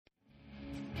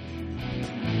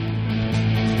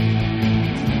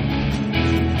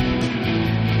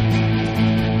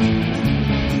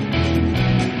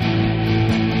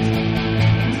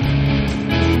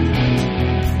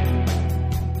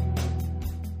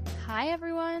Hi,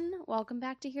 everyone. Welcome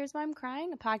back to Here's Why I'm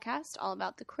Crying, a podcast all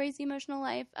about the crazy emotional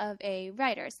life of a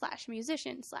writer slash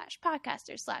musician slash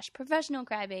podcaster slash professional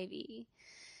crybaby.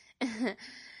 So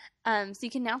you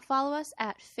can now follow us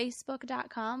at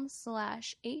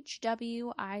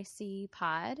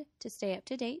facebook.com/HWICpod to stay up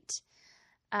to date.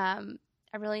 I'm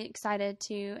really excited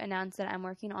to announce that I'm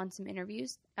working on some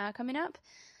interviews coming up.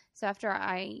 So after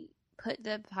I put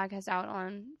the podcast out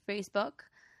on Facebook,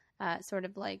 sort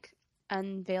of like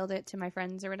unveiled it to my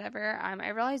friends or whatever,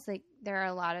 I realized like there are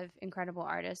a lot of incredible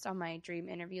artists on my dream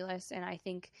interview list, and I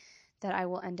think that I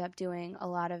will end up doing a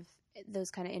lot of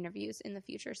those kind of interviews in the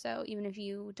future. So even if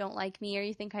you don't like me or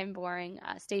you think I'm boring,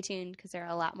 stay tuned because there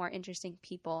are a lot more interesting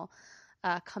people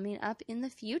coming up in the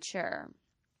future.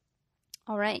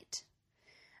 All right.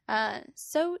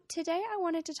 So today I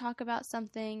wanted to talk about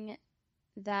something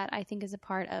that I think is a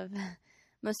part of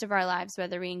most of our lives,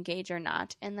 whether we engage or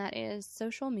not, and that is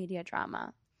social media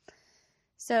drama.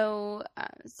 So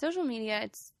social media,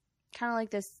 it's kind of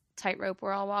like this tightrope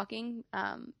we're all walking,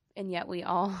 and yet we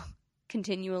all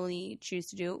continually choose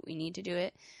to do it. We need to do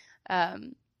it. But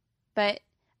I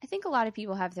think a lot of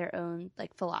people have their own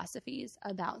like philosophies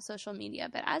about social media.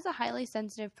 But as a highly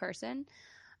sensitive person,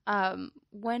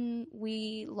 when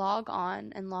we log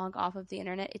on and log off of the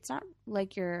internet, it's not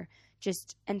like you're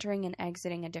just entering and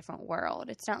exiting a different world.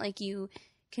 It's not like you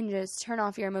can just turn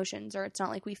off your emotions, or it's not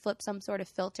like we flip some sort of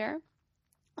filter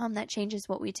that changes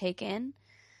what we take in.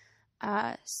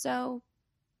 So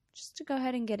just to go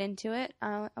ahead and get into it,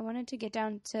 I wanted to get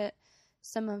down to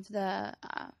some of the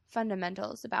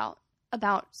fundamentals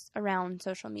around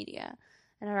social media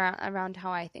and around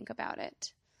how I think about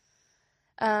it.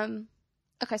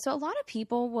 Okay, so a lot of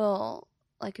people will,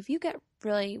 like, if you get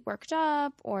really worked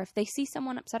up or if they see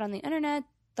someone upset on the internet,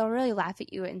 they'll really laugh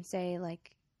at you and say,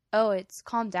 like, oh, it's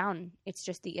calm down. It's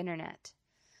just the internet.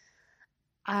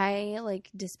 I, like,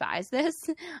 despise this.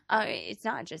 It's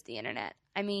not just the internet.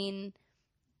 I mean,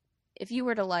 if you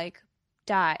were to, like,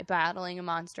 die battling a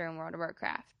monster in World of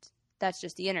Warcraft, that's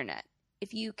just the internet.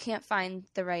 If you can't find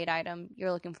the right item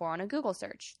you're looking for on a Google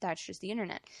search, that's just the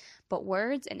internet. But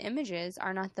words and images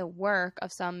are not the work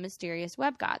of some mysterious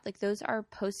web god. Like, those are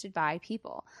posted by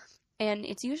people. And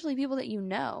it's usually people that you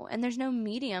know. And there's no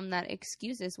medium that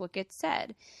excuses what gets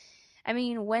said. I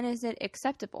mean, when is it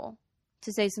acceptable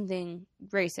to say something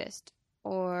racist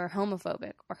or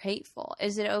homophobic or hateful?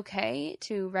 Is it okay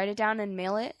to write it down and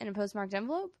mail it in a postmarked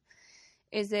envelope?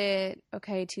 Is it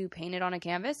okay to paint it on a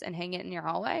canvas and hang it in your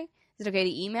hallway? Is it okay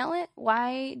to email it?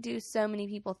 Why do so many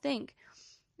people think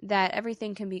that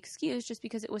everything can be excused just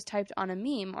because it was typed on a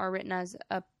meme or written as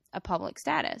a public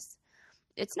status?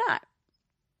 It's not.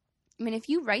 I mean, if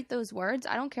you write those words,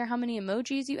 I don't care how many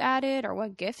emojis you added or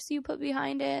what GIFs you put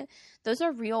behind it. Those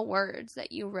are real words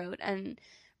that you wrote, and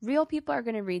real people are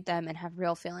going to read them and have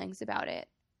real feelings about it.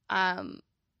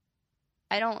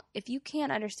 If you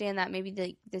can't understand that,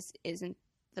 maybe this isn't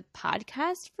the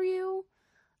podcast for you.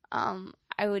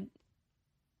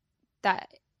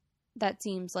 That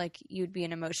seems like you'd be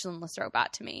an emotionless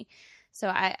robot to me. So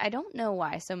I don't know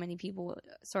why so many people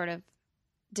sort of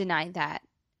deny that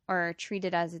or treat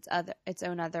it as its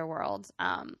own other world.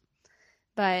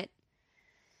 But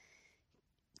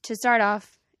to start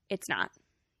off, it's not.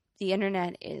 The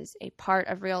internet is a part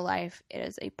of real life. It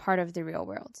is a part of the real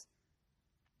world.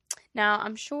 Now,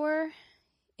 I'm sure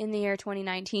in the year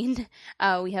 2019,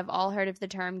 we have all heard of the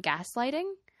term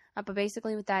gaslighting. But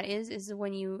basically what that is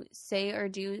when you say or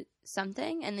do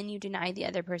something and then you deny the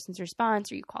other person's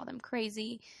response or you call them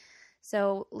crazy.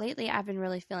 So lately I've been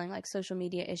really feeling like social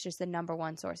media is just the number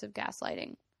one source of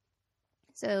gaslighting.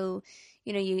 So,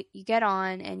 you get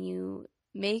on and you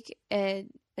make a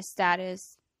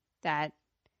status that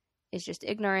is just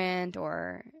ignorant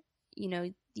or,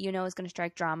 is going to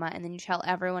strike drama, and then you tell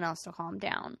everyone else to calm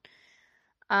down.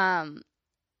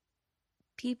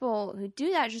 People who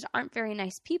do that just aren't very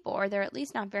nice people, or they're at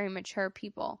least not very mature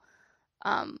people.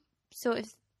 So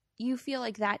if you feel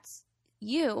like that's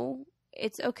you,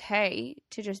 it's okay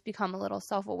to just become a little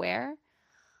self-aware.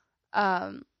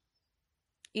 Either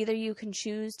you can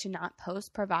choose to not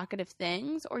post provocative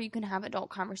things, or you can have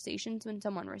adult conversations when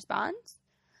someone responds.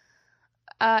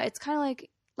 It's kind of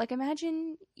like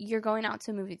imagine you're going out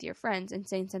to a movie with your friends and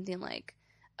saying something like,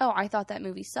 oh, I thought that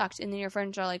movie sucked. And then your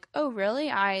friends are like, oh,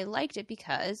 really? I liked it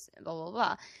because blah, blah,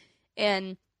 blah.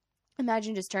 And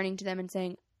imagine just turning to them and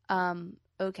saying,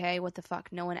 okay, what the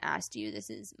fuck? No one asked you.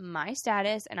 This is my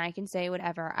status and I can say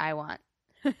whatever I want.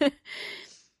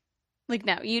 Like,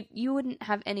 no, you wouldn't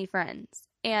have any friends.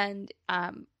 And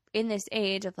in this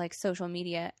age of like social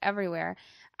media everywhere,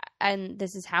 and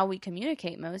this is how we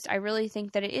communicate most, I really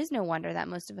think that it is no wonder that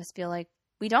most of us feel like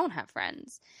we don't have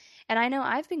friends. And I know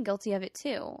I've been guilty of it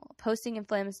too. Posting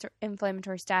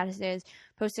inflammatory statuses,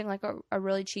 posting like a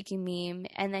really cheeky meme,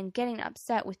 and then getting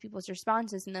upset with people's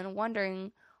responses and then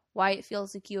wondering why it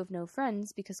feels like you have no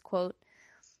friends because, quote,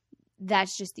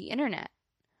 that's just the internet.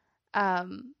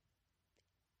 And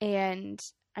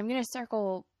I'm going to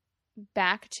circle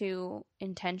back to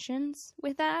intentions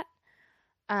with that.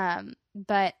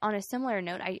 But on a similar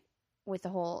note, with the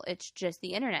whole it's just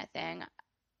the internet thing,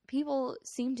 people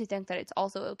seem to think that it's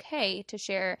also okay to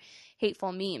share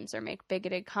hateful memes or make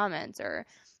bigoted comments or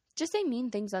just say mean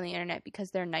things on the internet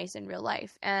because they're nice in real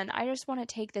life. And I just want to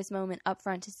take this moment up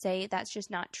front to say that's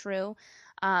just not true.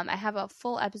 I have a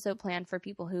full episode planned for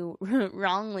people who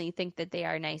wrongly think that they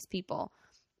are nice people,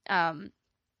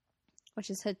 which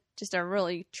is just a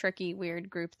really tricky, weird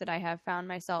group that I have found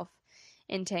myself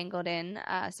entangled in,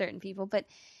 certain people. But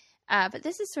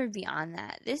this is sort of beyond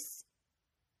that.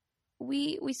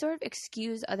 We sort of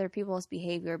excuse other people's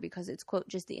behavior because it's, quote,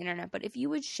 just the internet. But if you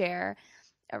would share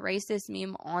a racist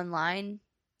meme online,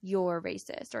 you're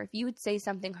racist. Or if you would say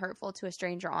something hurtful to a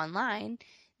stranger online,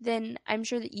 then I'm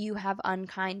sure that you have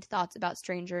unkind thoughts about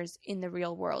strangers in the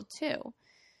real world too.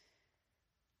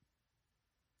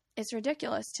 It's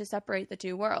ridiculous to separate the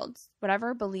two worlds.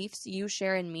 Whatever beliefs you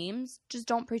share in memes, just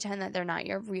don't pretend that they're not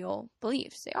your real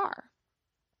beliefs. They are.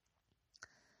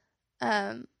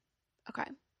 Okay.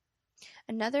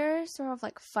 Another sort of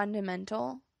like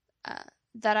fundamental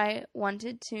that I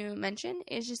wanted to mention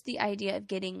is just the idea of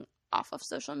getting off of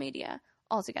social media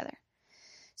altogether.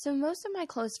 So most of my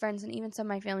close friends and even some of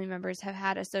my family members have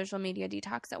had a social media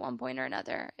detox at one point or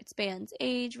another. It spans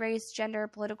age, race, gender,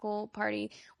 political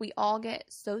party. We all get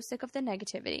so sick of the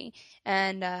negativity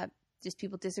and just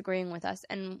people disagreeing with us.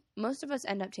 And most of us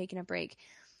end up taking a break.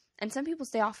 And some people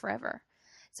stay off forever.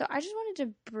 So I just wanted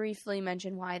to briefly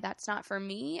mention why that's not for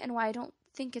me and why I don't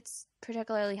think it's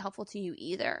particularly helpful to you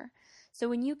either. So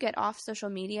when you get off social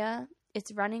media,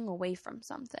 it's running away from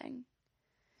something.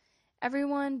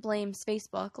 Everyone blames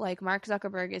Facebook, like Mark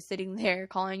Zuckerberg is sitting there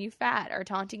calling you fat or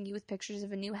taunting you with pictures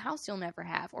of a new house you'll never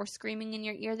have or screaming in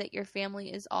your ear that your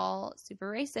family is all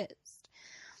super racist.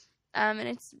 And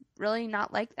it's really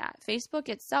not like that. Facebook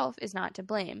itself is not to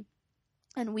blame.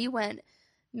 And we went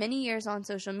many years on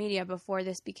social media before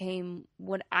this became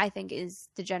what I think is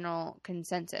the general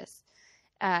consensus.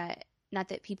 Not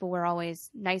that people were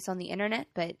always nice on the internet,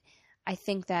 but I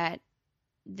think that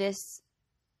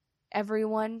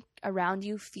everyone around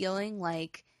you feeling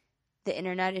like the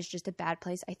internet is just a bad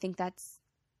place, I think that's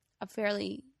a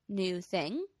fairly new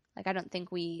thing. Like, I don't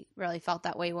think we really felt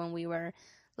that way when we were,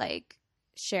 like,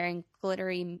 sharing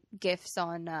glittery GIFs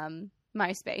on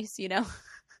MySpace, you know?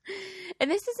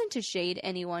 And this isn't to shade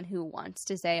anyone who wants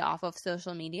to stay off of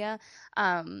social media.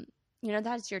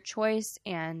 That's your choice,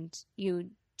 and you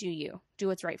do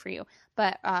what's right for you.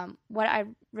 But what I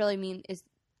really mean is,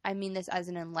 I mean this as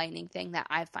an enlightening thing that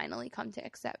I've finally come to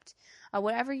accept.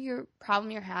 Whatever your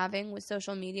problem you're having with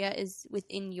social media is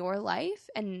within your life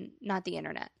and not the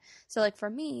internet. So, like, for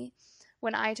me,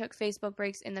 when I took Facebook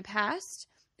breaks in the past,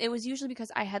 it was usually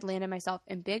because I had landed myself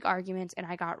in big arguments and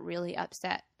I got really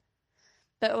upset.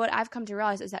 But what I've come to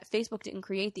realize is that Facebook didn't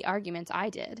create the arguments,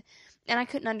 I did. And I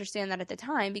couldn't understand that at the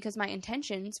time because my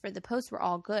intentions for the post were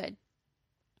all good.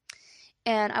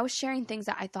 And I was sharing things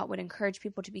that I thought would encourage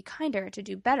people to be kinder, to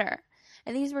do better.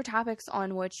 And these were topics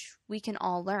on which we can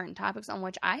all learn, topics on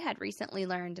which I had recently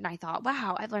learned. And I thought,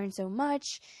 wow, I've learned so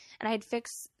much. And I had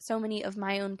fixed so many of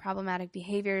my own problematic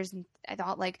behaviors. And I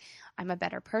thought, like, I'm a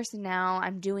better person now.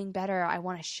 I'm doing better. I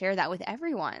want to share that with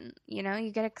everyone. You know,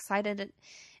 you get excited.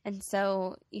 And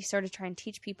so you sort of try and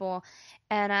teach people.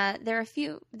 And there are a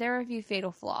few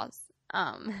fatal flaws. So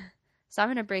I'm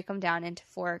going to break them down into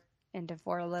four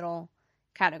little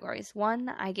categories. 1,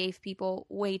 I gave people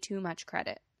way too much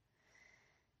credit.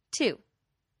 2,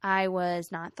 I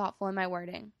was not thoughtful in my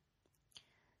wording.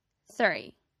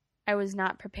 3, I was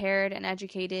not prepared and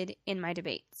educated in my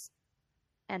debates.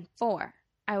 And 4,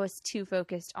 I was too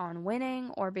focused on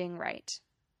winning or being right.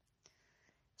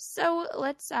 So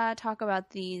let's talk about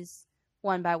these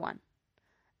one by one.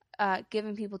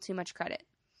 Giving people too much credit.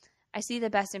 I see the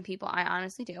best in people, I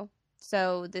honestly do.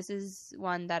 So this is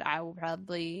one that I will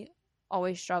probably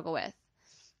always struggle with.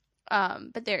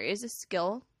 But there is a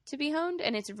skill to be honed,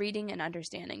 and it's reading and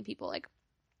understanding people. Like,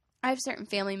 I have certain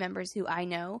family members who I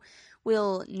know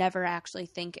will never actually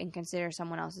think and consider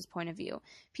someone else's point of view.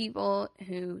 People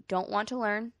who don't want to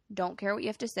learn, don't care what you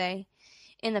have to say.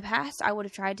 In the past, I would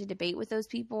have tried to debate with those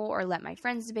people or let my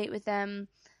friends debate with them.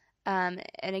 And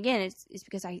again, it's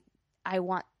because I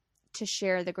want to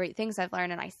share the great things I've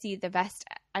learned, and I see the best.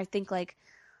 I think, like,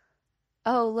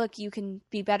 oh, look, you can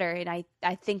be better. And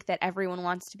I think that everyone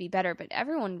wants to be better, but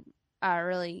everyone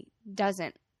really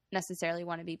doesn't necessarily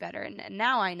want to be better. And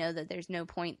now I know that there's no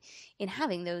point in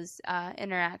having those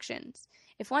interactions.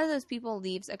 If one of those people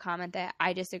leaves a comment that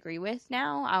I disagree with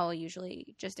now, I'll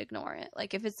usually just ignore it.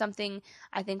 Like if it's something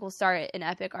I think will start an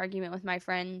epic argument with my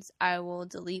friends, I will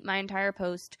delete my entire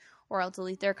post or I'll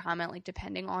delete their comment, like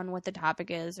depending on what the topic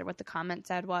is or what the comment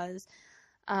said was.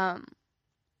 Um,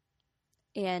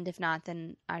 and if not,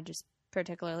 then I just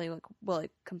particularly will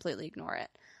completely ignore it.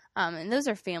 And those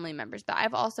are family members, but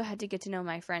I've also had to get to know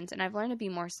my friends, and I've learned to be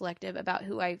more selective about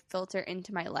who I filter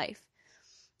into my life.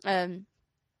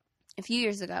 A few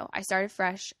years ago, I started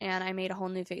fresh, and I made a whole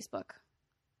new Facebook.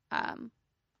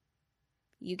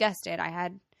 You guessed it, I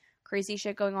had crazy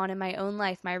shit going on in my own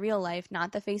life, my real life,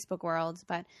 not the Facebook world,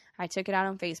 but I took it out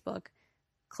on Facebook.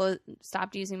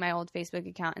 Stopped using my old Facebook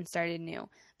account and started new.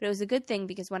 But it was a good thing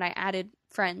because when I added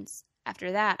friends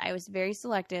after that, I was very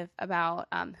selective about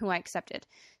who I accepted.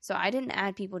 So I didn't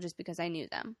add people just because I knew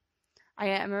them.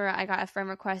 I remember I got a friend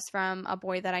request from a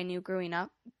boy that I knew growing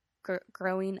up. Well,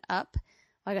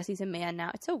 I guess he's a man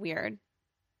now. It's so weird.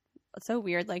 It's so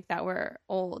weird, like that we're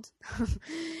old.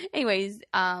 Anyways,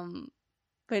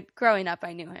 but growing up,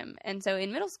 I knew him. And so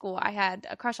in middle school, I had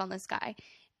a crush on this guy.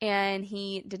 And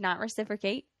he did not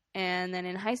reciprocate. And then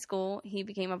in high school, he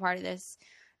became a part of this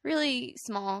really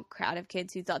small crowd of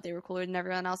kids who thought they were cooler than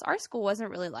everyone else. Our school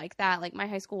wasn't really like that. Like my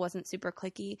high school wasn't super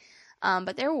cliquey.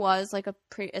 But there was like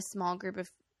a small group of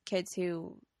kids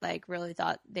who like really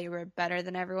thought they were better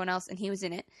than everyone else. And he was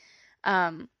in it.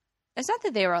 It's not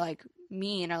that they were like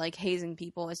mean or like hazing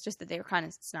people. It's just that they were kind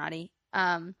of snotty.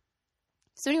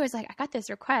 So anyways, like I got this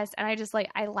request and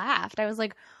I laughed. I was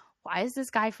like, why is this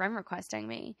guy friend requesting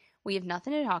me? We have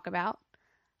nothing to talk about.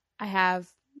 I have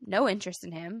no interest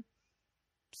in him.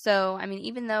 So, I mean,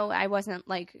 even though I wasn't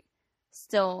like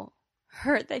still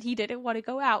hurt that he didn't want to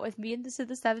go out with me into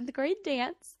the 7th grade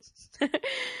dance,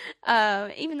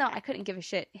 even though I couldn't give a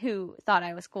shit who thought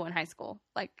I was cool in high school.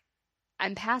 Like,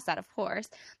 I'm past that, of course.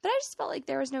 But I just felt like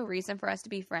there was no reason for us to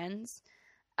be friends.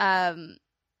 The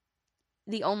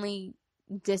only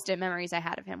distant memories I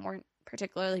had of him weren't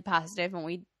particularly positive, and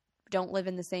we don't live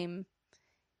in the same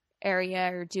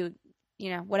area or do,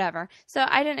 whatever. So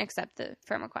I didn't accept the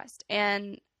friend request.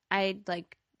 And I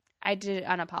did it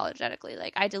unapologetically.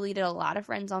 Like I deleted a lot of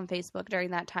friends on Facebook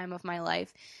during that time of my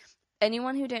life.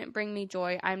 Anyone who didn't bring me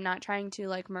joy, I'm not trying to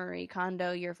like Marie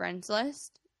Kondo your friends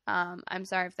list. I'm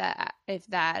sorry if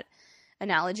that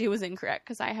analogy was incorrect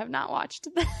because I have not watched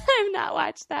that. I've not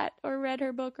watched that or read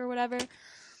her book or whatever.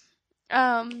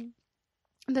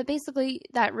 But basically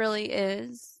that really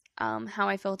is how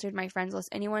I filtered my friends list.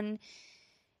 Anyone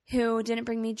who didn't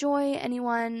bring me joy,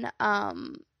 anyone,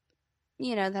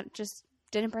 that just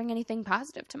didn't bring anything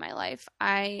positive to my life.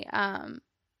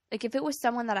 Like if it was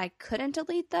someone that I couldn't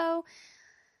delete though,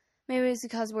 maybe it's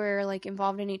because we're like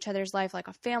involved in each other's life, like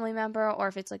a family member, or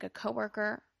if it's like a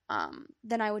coworker,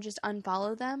 then I would just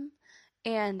unfollow them.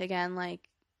 And again, like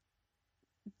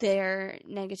their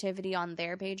negativity on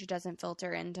their page doesn't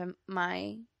filter into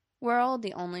my world.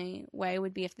 The only way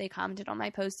would be if they commented on my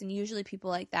post, and usually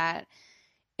people like that,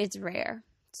 it's rare.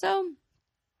 So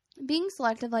being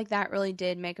selective like that really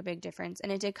did make a big difference,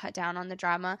 and it did cut down on the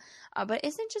drama, but it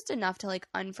isn't just enough to like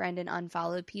unfriend and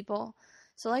unfollow people.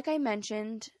 So like I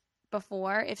mentioned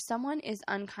before, if someone is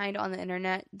unkind on the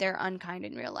internet, they're unkind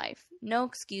in real life. No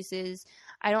excuses.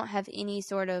 I don't have any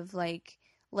sort of like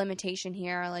limitation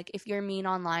here. Like if you're mean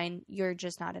online, you're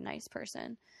just not a nice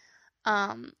person.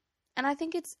 And I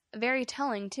think it's very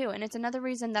telling too. And it's another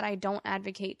reason that I don't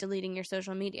advocate deleting your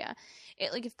social media.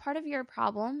 If part of your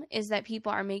problem is that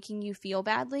people are making you feel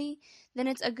badly, then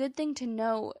it's a good thing to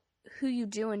know who you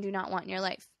do and do not want in your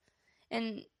life.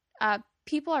 And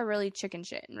people are really chicken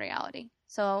shit in reality.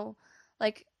 So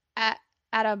like at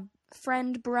a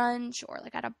friend brunch or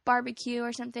like at a barbecue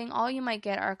or something, all you might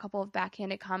get are a couple of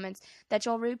backhanded comments that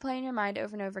you'll replay in your mind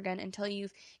over and over again until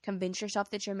you've convinced yourself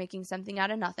that you're making something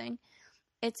out of nothing.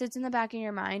 It sits in the back of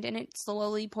your mind and it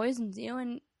slowly poisons you,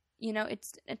 and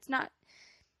it's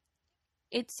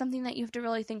something that you have to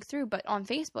really think through. But on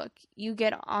Facebook, you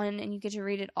get on and you get to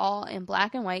read it all in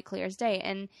black and white, clear as day.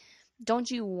 And don't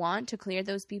you want to clear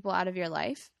those people out of your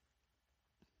life?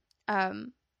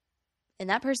 And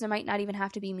that person might not even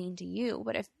have to be mean to you,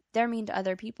 but if they're mean to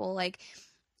other people, like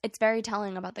it's very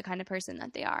telling about the kind of person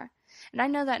that they are. And I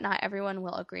know that not everyone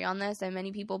will agree on this, and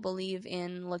many people believe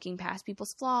in looking past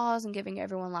people's flaws and giving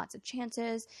everyone lots of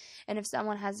chances. And if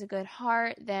someone has a good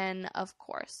heart, then of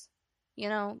course,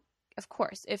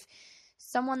 if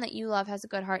someone that you love has a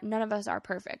good heart, none of us are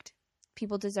perfect.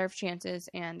 people deserve chances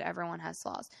and everyone has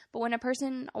flaws. But when a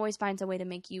person always finds a way to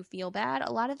make you feel bad,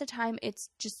 a lot of the time it's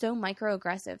just so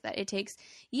microaggressive that it takes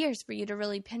years for you to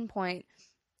really pinpoint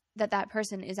that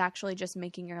person is actually just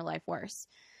making your life worse.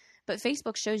 But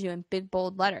Facebook shows you in big,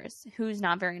 bold letters who's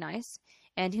not very nice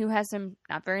and who has some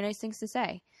not very nice things to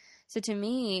say. So to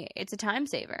me, it's a time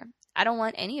saver. I don't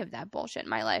want any of that bullshit in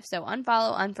my life. So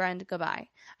unfollow, unfriend, goodbye.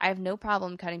 I have no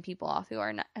problem cutting people off who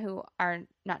are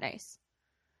not nice.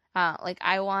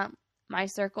 I want my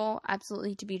circle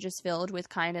absolutely to be just filled with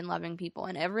kind and loving people,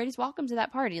 and everybody's welcome to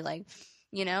that party.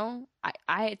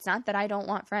 It's not that I don't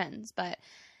want friends, but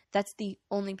that's the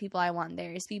only people I want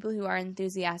there is people who are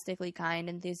enthusiastically kind,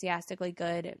 enthusiastically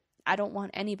good. I don't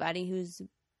want anybody who's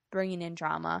bringing in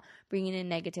drama, bringing in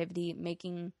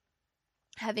negativity,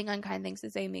 having unkind things to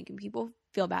say, making people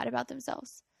feel bad about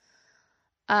themselves.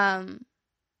 Okay.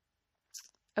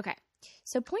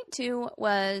 So point 2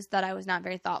 was that I was not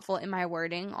very thoughtful in my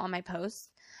wording on my posts.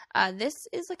 This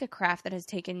is like a craft that has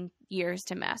taken years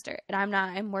to master, and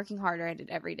I'm working harder at it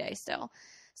every day still.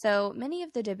 So many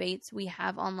of the debates we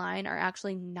have online are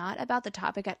actually not about the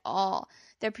topic at all.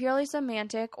 They're purely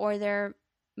semantic, or they're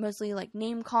mostly like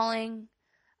name calling.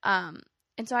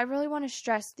 And so I really want to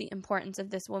stress the importance of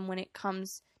this one when it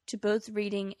comes to both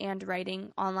reading and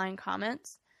writing online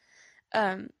comments.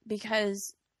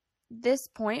 Because this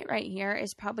point right here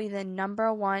is probably the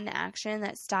number one action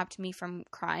that stopped me from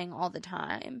crying all the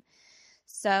time.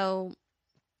 So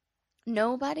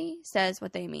nobody says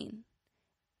what they mean.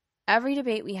 Every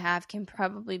debate we have can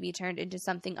probably be turned into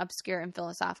something obscure and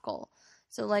philosophical.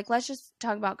 So let's just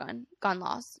talk about gun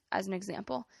laws as an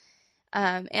example.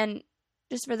 And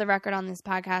just for the record on this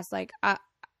podcast,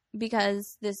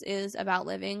 because this is about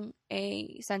living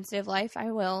a sensitive life,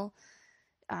 I will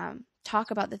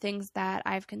talk about the things that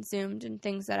I've consumed and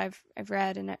things that I've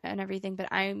read and everything. But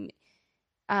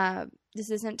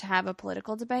this isn't to have a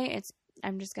political debate.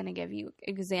 I'm just going to give you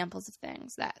examples of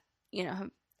things that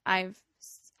I've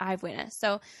witnessed.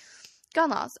 So, gun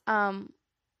laws.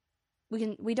 We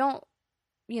can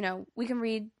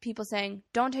read people saying,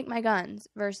 "Don't take my guns,"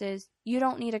 versus "You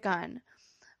don't need a gun."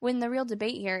 When the real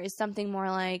debate here is something more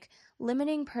like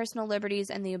limiting personal liberties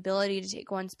and the ability to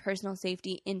take one's personal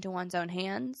safety into one's own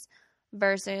hands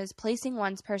versus placing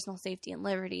one's personal safety and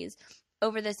liberties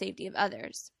over the safety of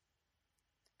others.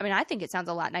 I mean, I think it sounds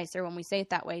a lot nicer when we say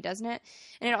it that way, doesn't it?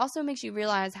 And it also makes you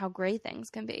realize how gray things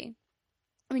can be.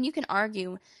 I mean, you can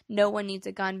argue no one needs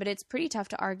a gun, but it's pretty tough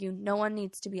to argue no one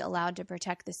needs to be allowed to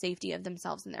protect the safety of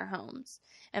themselves and their homes.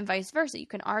 And vice versa. You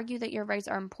can argue that your rights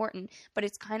are important, but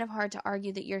it's kind of hard to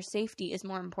argue that your safety is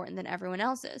more important than everyone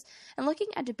else's. And looking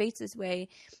at debates this way,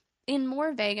 in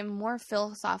more vague and more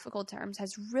philosophical terms,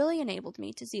 has really enabled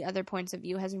me to see other points of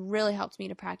view, has really helped me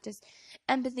to practice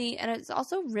empathy, and it's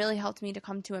also really helped me to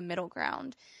come to a middle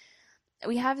ground.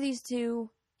 We have these two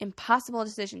impossible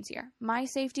decisions here, my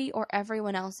safety or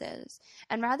everyone else's.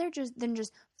 And rather than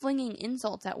just flinging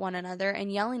insults at one another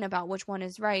and yelling about which one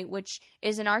is right, which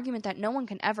is an argument that no one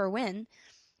can ever win,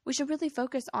 we should really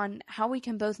focus on how we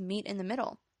can both meet in the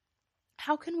middle.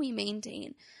 How can we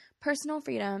maintain personal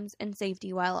freedoms and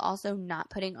safety while also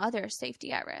not putting others'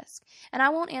 safety at risk? And I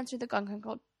won't answer the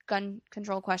gun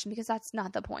control question because that's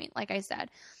not the point. Like I said,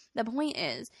 the point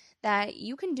is that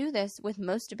you can do this with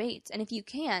most debates. And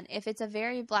if it's a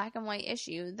very black and white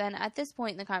issue, then at this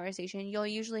point in the conversation, you'll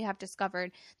usually have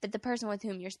discovered that the person with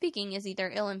whom you're speaking is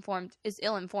either ill-informed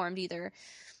either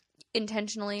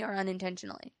intentionally or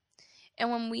unintentionally. And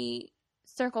when we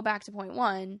circle back to point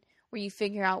 1, where you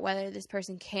figure out whether this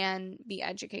person can be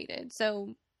educated.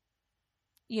 So,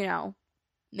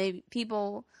 maybe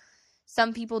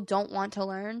some people don't want to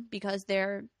learn because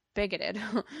they're bigoted.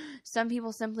 Some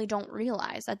people simply don't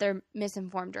realize that they're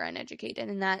misinformed or uneducated.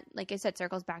 And that, like I said,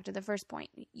 circles back to the first point.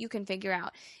 You can figure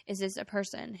out, is this a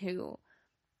person who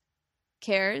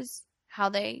cares how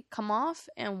they come off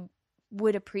and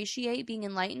would appreciate being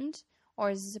enlightened?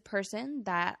 Or is this a person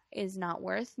that is not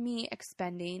worth me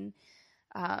expending,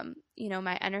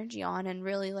 my energy on and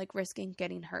really risking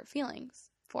getting hurt feelings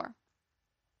for?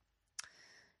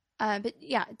 But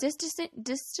yeah,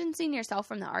 distancing yourself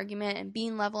from the argument and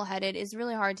being level-headed is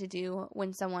really hard to do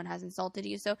when someone has insulted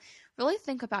you. So really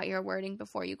think about your wording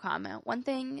before you comment. One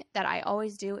thing that I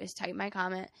always do is type my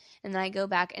comment, and then I go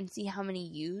back and see how many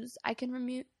yous I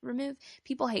can remove.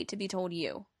 People hate to be told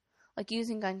you. Like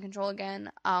using gun control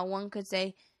again, one could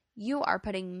say, "You are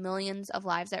putting millions of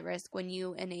lives at risk when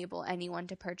you enable anyone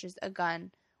to purchase a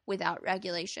gun without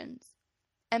regulations."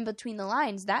 And between the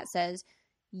lines, that says,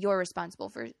 you're responsible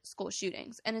for school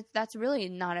shootings. And that's really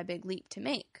not a big leap to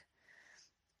make.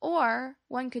 Or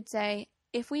one could say,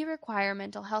 If we require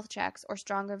mental health checks or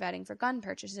stronger vetting for gun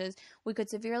purchases, we could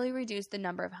severely reduce the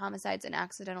number of homicides and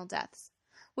accidental deaths.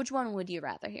 Which one would you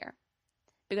rather hear?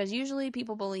 Because usually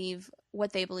people believe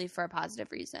what they believe for a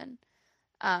positive reason.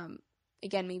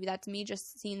 Again, maybe that's me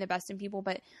just seeing the best in people,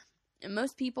 but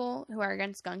most people who are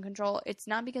against gun control, it's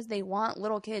not because they want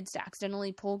little kids to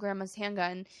accidentally pull grandma's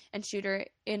handgun and shoot her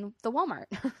in the Walmart.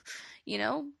 You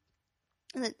know,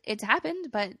 it's happened,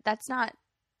 but that's not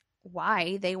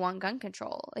why they want gun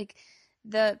control. Like,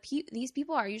 these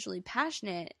people are usually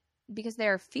passionate because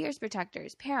they're fierce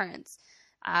protectors, parents.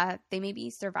 They may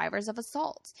be survivors of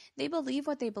assault. They believe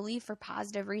what they believe for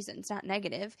positive reasons, not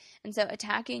negative. And so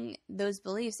attacking those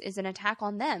beliefs is an attack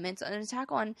on them. It's an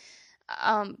attack on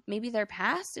maybe their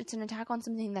past. It's an attack on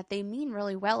something that they mean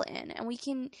really well in. And we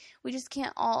just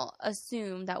can't all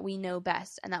assume that we know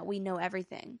best and that we know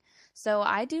everything. So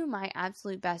I do my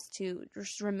absolute best to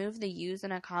just remove the yous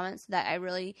in a comment so that I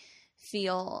really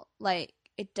feel like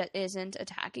it isn't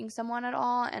attacking someone at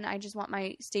all. And I just want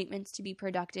my statements to be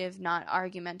productive, not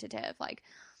argumentative. Like,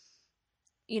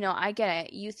 you know, I get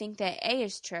it. You think that A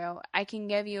is true. I can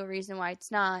give you a reason why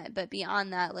it's not. But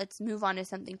beyond that, let's move on to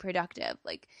something productive.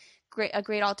 Like, a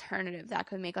great alternative that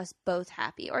could make us both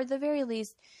happy. Or at the very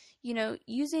least, you know,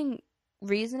 using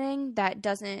reasoning that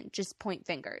doesn't just point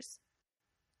fingers.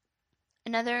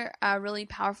 Another really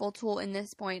powerful tool in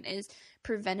this point is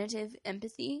preventative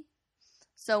empathy.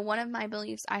 So one of my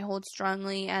beliefs I hold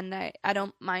strongly, and I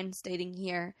don't mind stating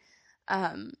here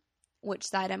which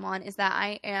side I'm on, is that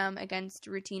I am against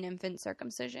routine infant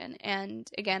circumcision. And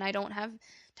again, I don't have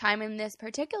time in this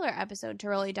particular episode to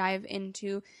really dive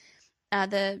into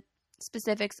the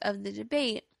specifics of the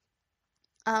debate.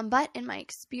 But in my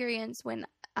experience when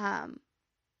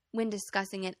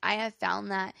discussing it, I have found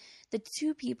that the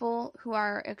two people who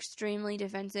are extremely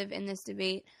defensive in this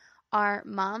debate are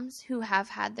moms who have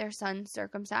had their sons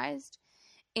circumcised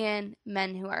and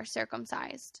men who are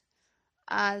circumcised.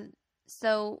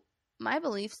 So my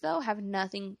beliefs, though, have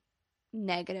nothing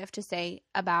negative to say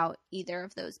about either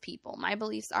of those people. My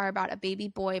beliefs are about a baby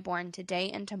boy born today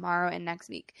and tomorrow and next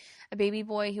week. A baby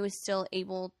boy who is still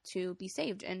able to be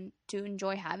saved and to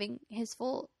enjoy having his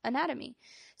full anatomy.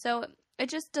 So it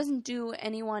just doesn't do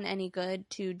anyone any good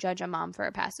to judge a mom for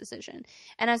a past decision.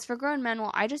 And as for grown men,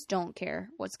 well, I just don't care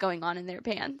what's going on in their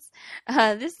pants.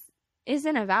 This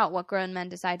isn't about what grown men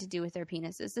decide to do with their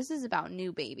penises. This is about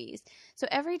new babies. So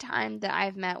every time that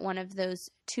I've met one of those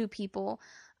two people,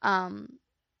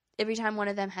 every time one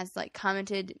of them has like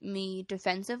commented me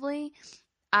defensively,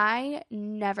 I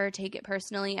never take it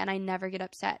personally and I never get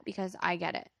upset because I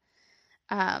get it.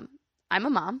 I'm a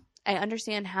mom. I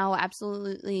understand how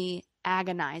absolutely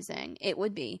agonizing it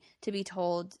would be to be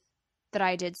told that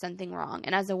I did something wrong.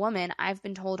 And as a woman, I've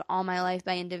been told all my life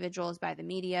by individuals, by the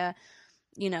media,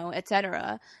 you know,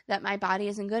 etc., that my body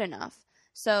isn't good enough.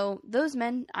 So those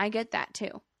men, I get that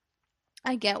too.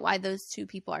 I get why those two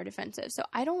people are defensive. So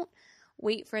I don't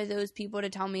wait for those people to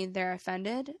tell me they're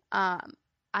offended.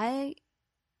 I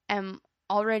am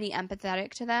already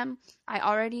empathetic to them. I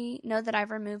already know that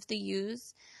I've removed the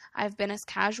yous. I've been as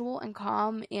casual and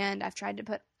calm, and I've tried to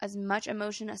put as much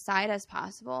emotion aside as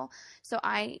possible. So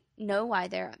I know why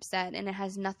they're upset, and it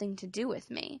has nothing to do with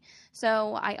me.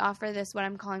 So I offer this, what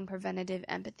I'm calling preventative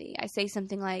empathy. I say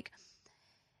something like,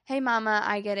 hey, mama,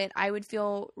 I get it. I would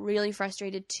feel really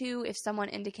frustrated too if someone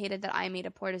indicated that I made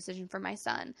a poor decision for my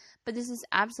son. But this is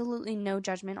absolutely no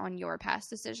judgment on your past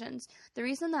decisions. The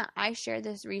reason that I share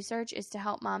this research is to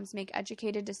help moms make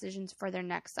educated decisions for their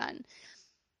next son.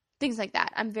 Things like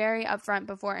that. I'm very upfront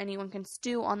before anyone can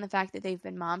stew on the fact that they've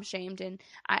been mom shamed. And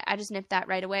I just nip that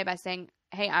right away by saying,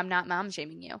 hey, I'm not mom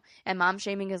shaming you. And mom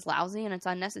shaming is lousy and it's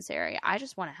unnecessary. I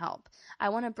just want to help. I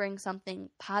want to bring something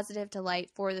positive to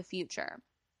light for the future.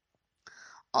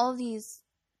 All of these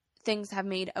things have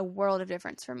made a world of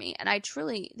difference for me. And they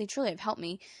truly have helped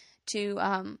me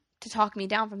to talk me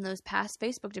down from those past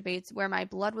Facebook debates where my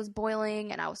blood was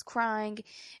boiling and I was crying.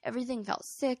 Everything felt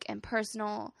sick and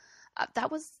personal. That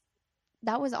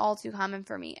was all too common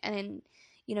for me. And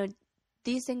you know,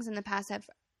 these things in the past have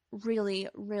really,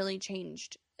 really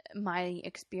changed my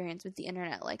experience with the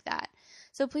internet like that.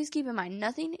 So please keep in mind,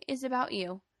 nothing is about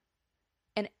you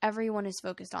and everyone is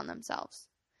focused on themselves.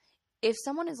 If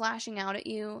someone is lashing out at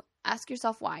you, ask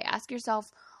yourself why. Ask yourself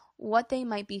what they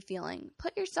might be feeling.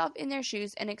 Put yourself in their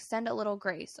shoes and extend a little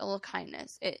grace, a little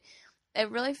kindness. It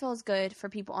really feels good for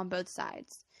people on both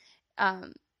sides.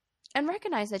 And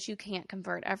recognize that you can't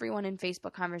convert everyone in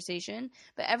Facebook conversation,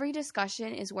 but every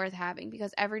discussion is worth having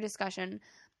because every discussion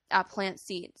plants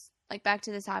seeds. Like back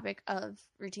to the topic of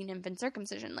routine infant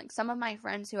circumcision. Like some of my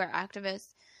friends who are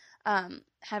activists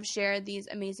have shared these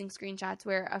amazing screenshots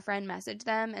where a friend messaged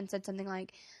them and said something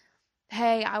like,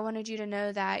 hey, I wanted you to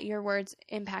know that your words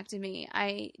impacted me.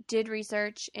 I did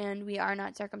research and we are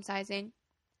not circumcising.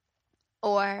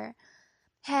 Or,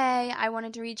 hey, I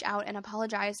wanted to reach out and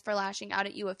apologize for lashing out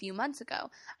at you a few months ago.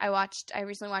 I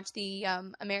recently watched the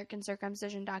American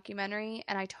Circumcision documentary,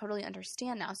 and I totally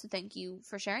understand now. So thank you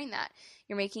for sharing that.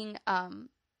 You're making a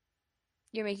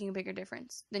bigger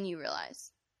difference than you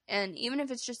realize. And even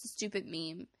if it's just a stupid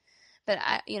meme, but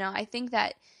I think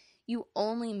that you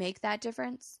only make that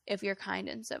difference if you're kind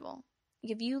and civil.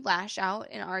 If you lash out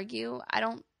and argue, I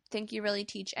don't think you really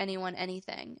teach anyone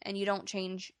anything, and you don't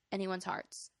change anyone's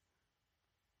hearts.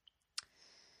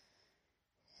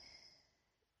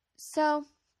 So,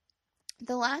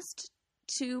 the last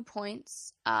 2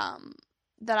 points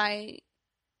that I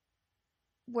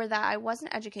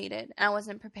wasn't educated and I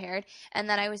wasn't prepared, and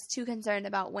that I was too concerned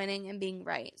about winning and being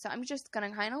right. So I'm just going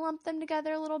to kind of lump them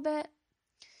together a little bit.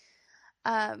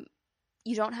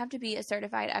 You don't have to be a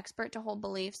certified expert to hold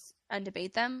beliefs and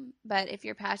debate them, but if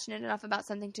you're passionate enough about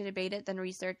something to debate it, then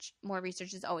more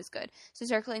research is always good. So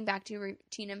circling back to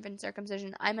routine infant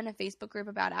circumcision, I'm in a Facebook group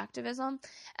about activism,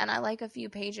 and I like a few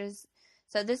pages.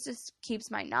 So this just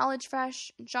keeps my knowledge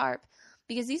fresh and sharp,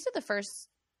 because these are the first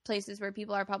places where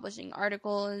people are publishing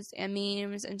articles and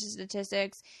memes and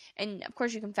statistics. And of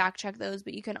course you can fact check those,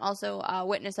 but you can also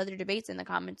witness other debates in the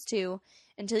comments too,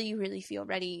 until you really feel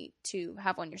ready to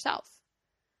have one yourself.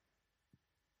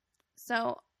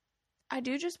 So I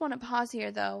do just want to pause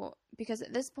here though, because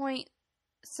at this point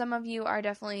some of you are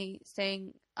definitely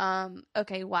saying,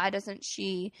 okay, why doesn't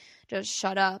she just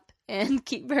shut up and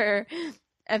keep her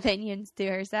opinions to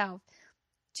herself?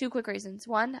 2 quick reasons.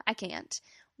 1, I can't.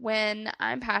 When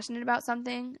I'm passionate about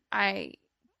something, I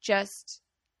just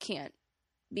can't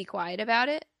be quiet about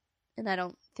it. And I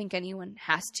don't think anyone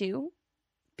has to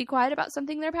be quiet about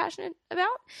something they're passionate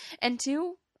about. And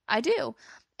 2, I do.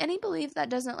 Any belief that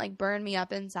doesn't burn me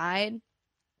up inside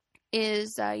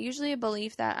is usually a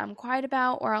belief that I'm quiet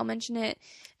about, or I'll mention it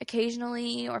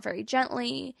occasionally or very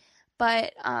gently.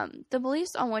 But the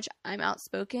beliefs on which I'm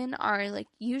outspoken are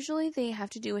usually they have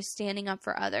to do with standing up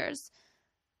for others,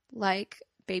 like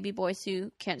baby boys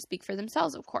who can't speak for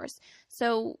themselves, of course.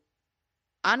 So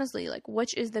honestly,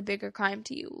 which is the bigger crime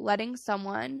to you? Letting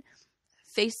someone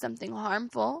face something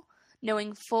harmful,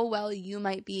 knowing full well you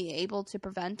might be able to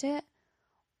prevent it,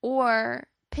 or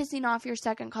pissing off your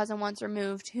second cousin once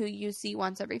removed who you see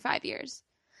once every 5 years?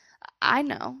 I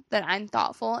know that I'm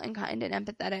thoughtful and kind and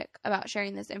empathetic about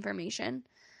sharing this information.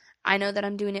 I know that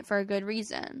I'm doing it for a good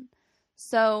reason.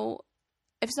 So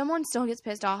if someone still gets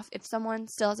pissed off, if someone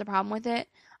still has a problem with it,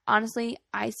 honestly,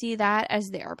 I see that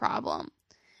as their problem.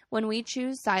 When we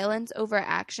choose silence over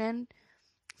action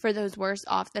for those worse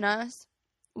off than us,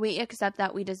 we accept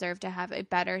that we deserve to have a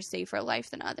better, safer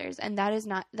life than others. And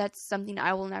that's something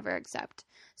I will never accept.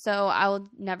 So I will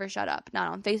never shut up.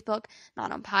 Not on Facebook,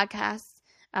 not on podcasts,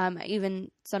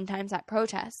 even sometimes at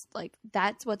protests.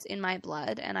 That's what's in my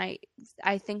blood. And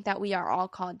I think that we are all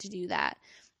called to do that.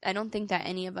 I don't think that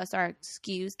any of us are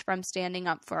excused from standing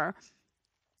up for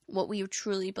what we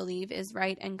truly believe is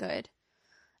right and good.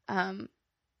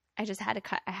 I just had to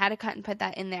cut. I had to cut and put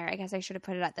that in there. I guess I should have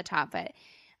put it at the top, but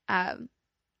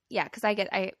yeah, because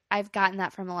I've gotten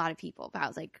that from a lot of people. But I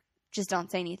was like, just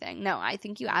don't say anything. No, I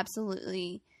think you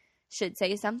absolutely should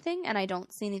say something, and I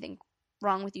don't see anything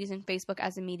wrong with using Facebook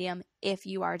as a medium if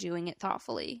you are doing it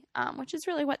thoughtfully, which is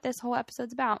really what this whole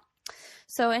episode's about.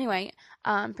 So anyway,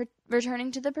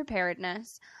 returning to the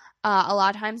preparedness, a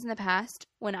lot of times in the past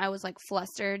when I was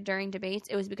flustered during debates,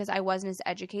 it was because I wasn't as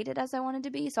educated as I wanted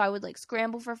to be. So I would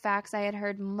scramble for facts I had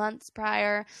heard months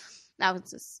prior. I would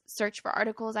just search for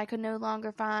articles I could no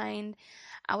longer find.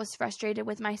 I was frustrated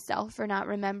with myself for not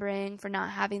remembering, for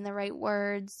not having the right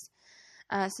words.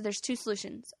 So there's 2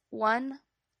 solutions. 1,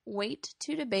 wait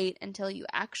to debate until you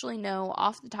actually know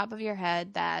off the top of your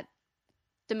head that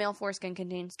the male foreskin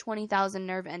contains 20,000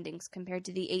 nerve endings compared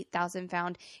to the 8,000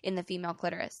 found in the female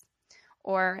clitoris.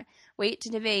 Or wait to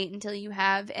debate until you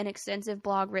have an extensive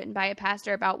blog written by a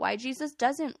pastor about why Jesus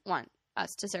doesn't want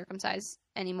us to circumcise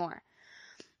anymore.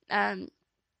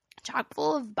 Chock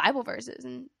full of Bible verses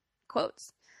and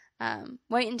quotes.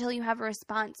 Wait until you have a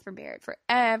response prepared for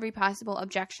every possible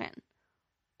objection.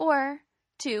 Or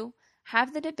 2,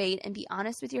 have the debate and be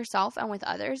honest with yourself and with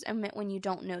others, and admit when you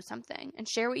don't know something and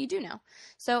share what you do know.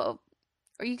 So,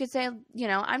 or you could say,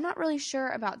 I'm not really sure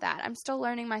about that. I'm still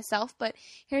learning myself, but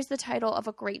here's the title of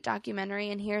a great documentary,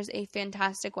 and here's a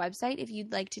fantastic website if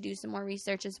you'd like to do some more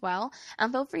research as well.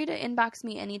 And feel free to inbox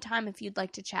me anytime if you'd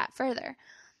like to chat further.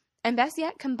 And best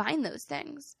yet, combine those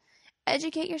things.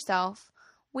 Educate yourself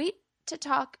wait to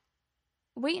talk.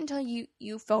 Wait until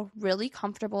you feel really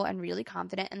comfortable and really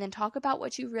confident, and then talk about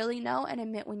what you really know and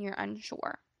admit when you're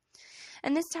unsure.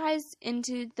 And this ties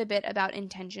into the bit about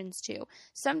intentions too.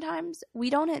 Sometimes we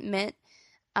don't admit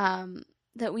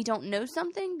that we don't know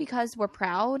something because we're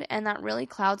proud, and that really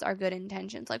clouds our good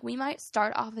intentions. Like, we might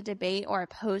start off a debate or a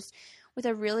post with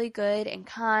a really good and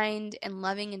kind and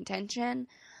loving intention,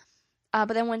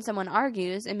 but then when someone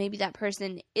argues, and maybe that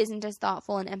person isn't as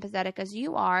thoughtful and empathetic as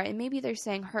you are, and maybe they're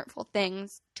saying hurtful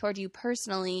things toward you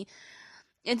personally,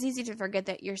 it's easy to forget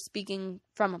that you're speaking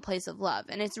from a place of love.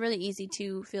 And it's really easy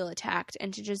to feel attacked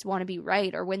and to just want to be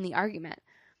right or win the argument.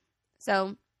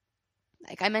 So,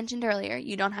 like I mentioned earlier,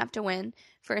 you don't have to win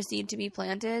for a seed to be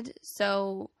planted.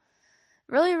 So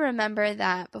really remember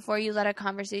that before you let a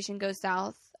conversation go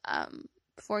south,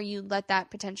 before you let that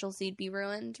potential seed be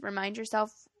ruined, remind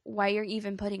yourself why you're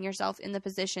even putting yourself in the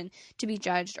position to be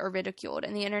judged or ridiculed.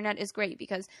 And the internet is great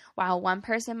because while one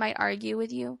person might argue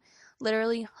with you,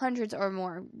 literally hundreds or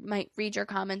more might read your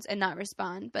comments and not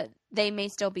respond, but they may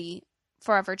still be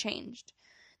forever changed.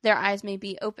 Their eyes may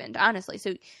be opened, honestly.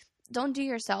 So don't do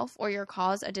yourself or your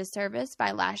cause a disservice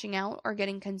by lashing out or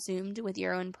getting consumed with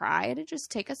your own pride. Just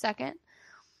take a second,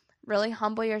 really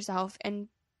humble yourself, and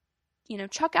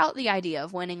chuck out the idea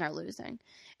of winning or losing.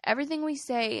 Everything we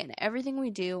say and everything we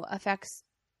do affects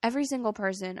every single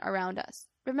person around us.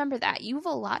 Remember that. You have a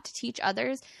lot to teach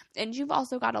others, and you've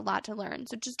also got a lot to learn.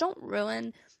 So just don't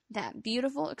ruin that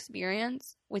beautiful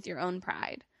experience with your own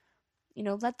pride.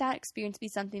 Let that experience be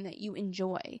something that you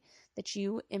enjoy, that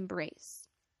you embrace.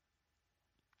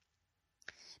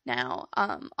 Now,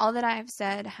 all that I have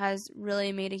said has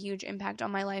really made a huge impact on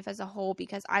my life as a whole,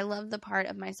 because I love the part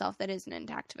of myself that is an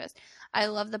activist. I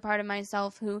love the part of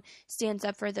myself who stands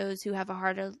up for those who have a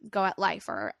harder go at life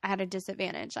or at a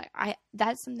disadvantage.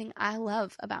 That's something I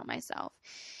love about myself.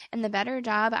 And the better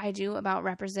job I do about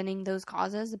representing those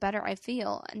causes, the better I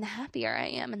feel and the happier I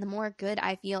am and the more good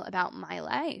I feel about my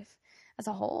life as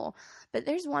a whole. But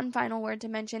there's one final word to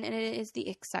mention, and it is the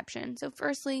exception. So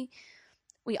firstly,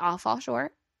 we all fall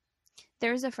short.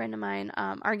 There was a friend of mine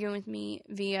arguing with me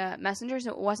via Messenger,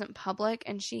 so it wasn't public,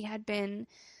 and she had been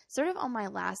sort of on my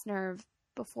last nerve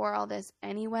before all this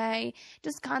anyway,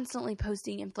 just constantly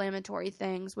posting inflammatory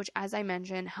things, which, as I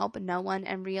mentioned, help no one,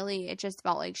 and really it just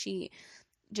felt like she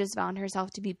just found herself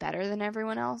to be better than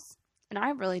everyone else, and I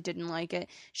really didn't like it.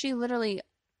 She literally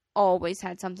always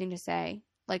had something to say,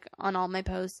 like on all my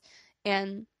posts,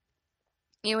 and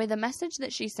anyway, the message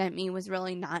that she sent me was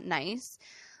really not nice.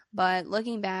 But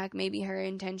looking back, maybe her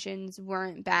intentions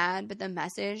weren't bad, but the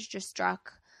message just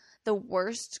struck the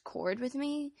worst chord with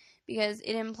me because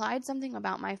it implied something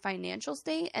about my financial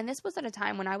state. And this was at a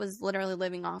time when I was literally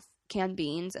living off canned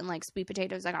beans and like sweet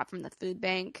potatoes I got from the food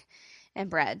bank and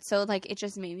bread. So like it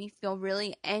just made me feel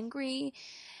really angry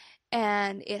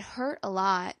and it hurt a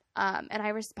lot. And I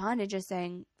responded just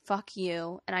saying, "Fuck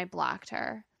you," and I blocked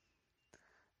her.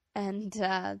 And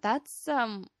that's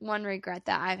one regret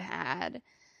that I've had.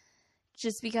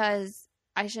 Just because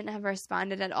I shouldn't have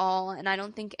responded at all, and I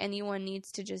don't think anyone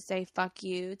needs to just say fuck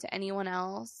you to anyone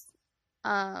else.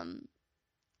 And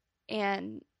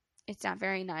it's not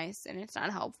very nice, and it's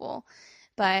not helpful.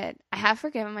 But I have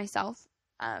forgiven myself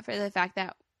for the fact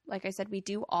that, like I said, we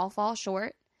do all fall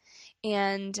short.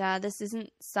 And this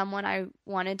isn't someone I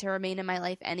wanted to remain in my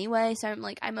life anyway, so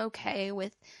I'm okay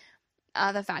with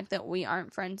the fact that we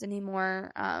aren't friends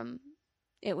anymore.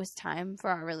 It was time for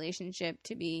our relationship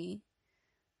to be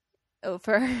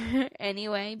over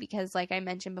anyway, because like I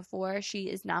mentioned before, she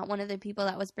is not one of the people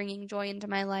that was bringing joy into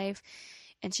my life,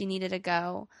 and she needed to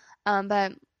go.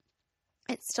 But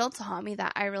it still taught me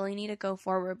that I really need to go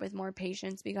forward with more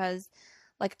patience, because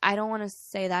like I don't want to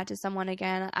say that to someone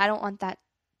again. I don't want that.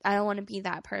 I don't want to be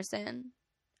that person.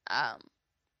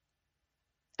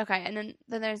 Okay, and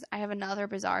then I have another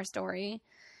bizarre story.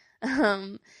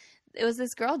 It was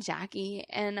this girl, Jackie,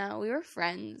 and we were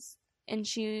friends, and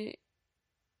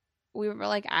we were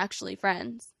like actually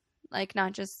friends, like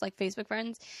not just like Facebook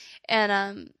friends.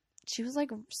 And she was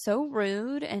like so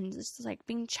rude and just like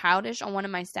being childish on one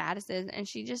of my statuses, and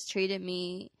she just treated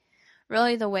me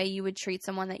really the way you would treat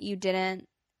someone that you didn't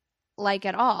like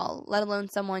at all, let alone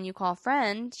someone you call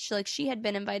friend. She had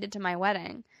been invited to my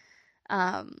wedding.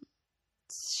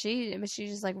 She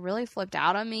just like really flipped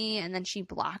out on me, and then she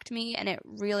blocked me, and it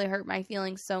really hurt my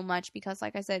feelings so much because,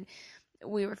 like I said,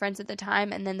 we were friends at the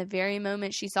time, and then the very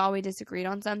moment she saw we disagreed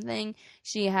on something,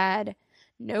 she had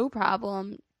no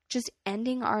problem just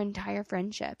ending our entire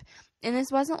friendship. And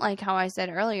this wasn't like how I said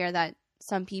earlier that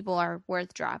some people are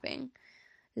worth dropping.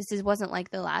 Wasn't like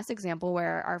the last example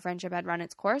where our friendship had run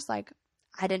its course. Like,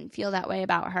 I didn't feel that way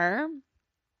about her.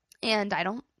 And I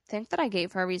don't think that I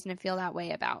gave her a reason to feel that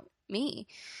way about me.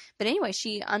 But anyway,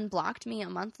 she unblocked me a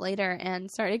month later and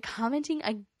started commenting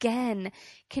again,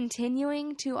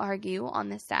 continuing to argue on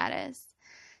the status.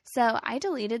 So I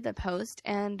deleted the post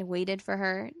and waited for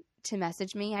her to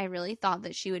message me. I really thought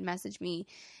that she would message me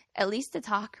at least to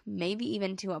talk, maybe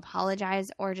even to apologize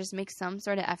or just make some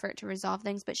sort of effort to resolve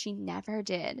things, but she never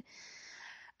did.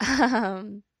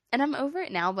 And I'm over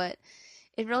it now, but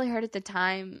it really hurt at the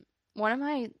time. One of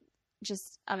my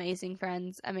just amazing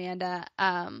friends, Amanda,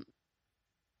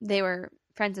 they were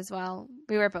friends as well.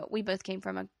 We both came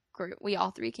from a group. We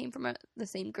all three came from the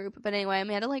same group. But anyway,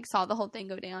 Amanda saw the whole thing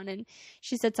go down, and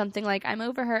she said something like, "I'm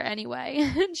over her anyway."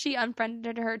 And she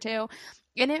unfriended her too.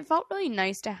 And it felt really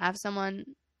nice to have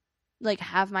someone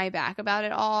have my back about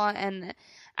it all. And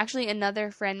actually another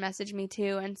friend messaged me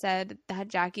too and said, "That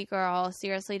Jackie girl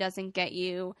seriously doesn't get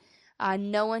you.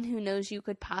 No one who knows you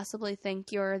could possibly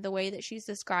think you're the way that she's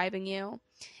describing you."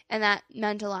 And that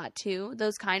meant a lot too.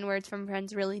 Those kind words from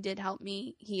friends really did help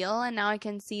me heal. And now I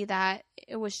can see that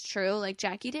it was true.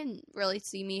 Jackie didn't really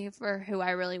see me for who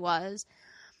I really was.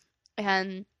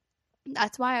 And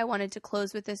that's why I wanted to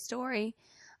close with this story.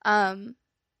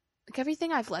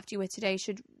 Everything I've left you with today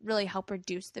should really help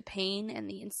reduce the pain and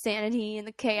the insanity and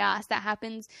the chaos that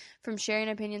happens from sharing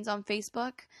opinions on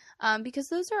Facebook, because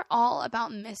those are all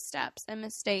about missteps and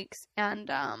mistakes, and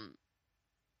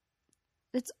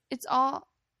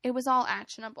it was all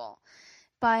actionable.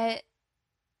 But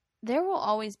there will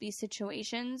always be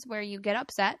situations where you get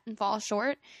upset and fall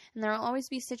short, and there will always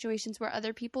be situations where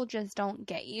other people just don't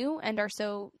get you and are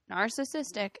so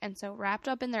narcissistic and so wrapped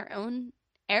up in their own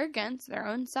arrogance, their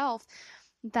own self,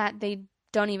 that they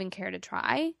don't even care to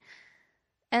try.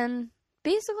 And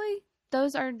basically,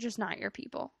 those are just not your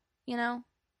people,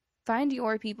 Find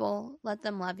your people, let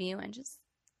them love you, and just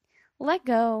let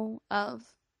go of,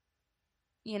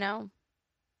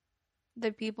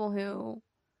 the people who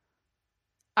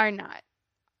are not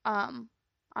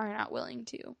willing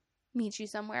to meet you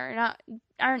somewhere,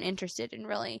 aren't interested in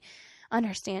really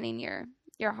understanding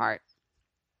your heart.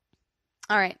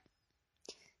 All right.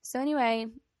 So anyway,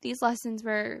 these lessons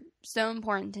were so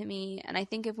important to me, and I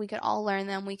think if we could all learn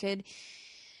them, we could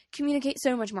communicate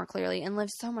so much more clearly and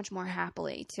live so much more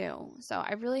happily too. So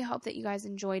I really hope that you guys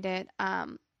enjoyed it.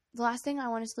 The last thing I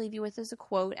want to leave you with is a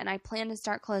quote, and I plan to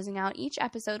start closing out each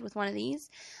episode with one of these.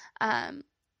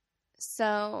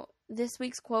 So this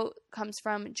week's quote comes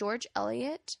from George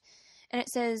Eliot, and it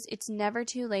says, "It's never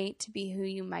too late to be who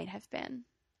you might have been."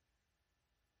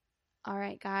 All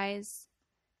right, guys.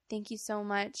 Thank you so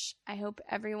much. I hope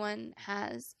everyone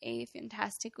has a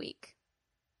fantastic week.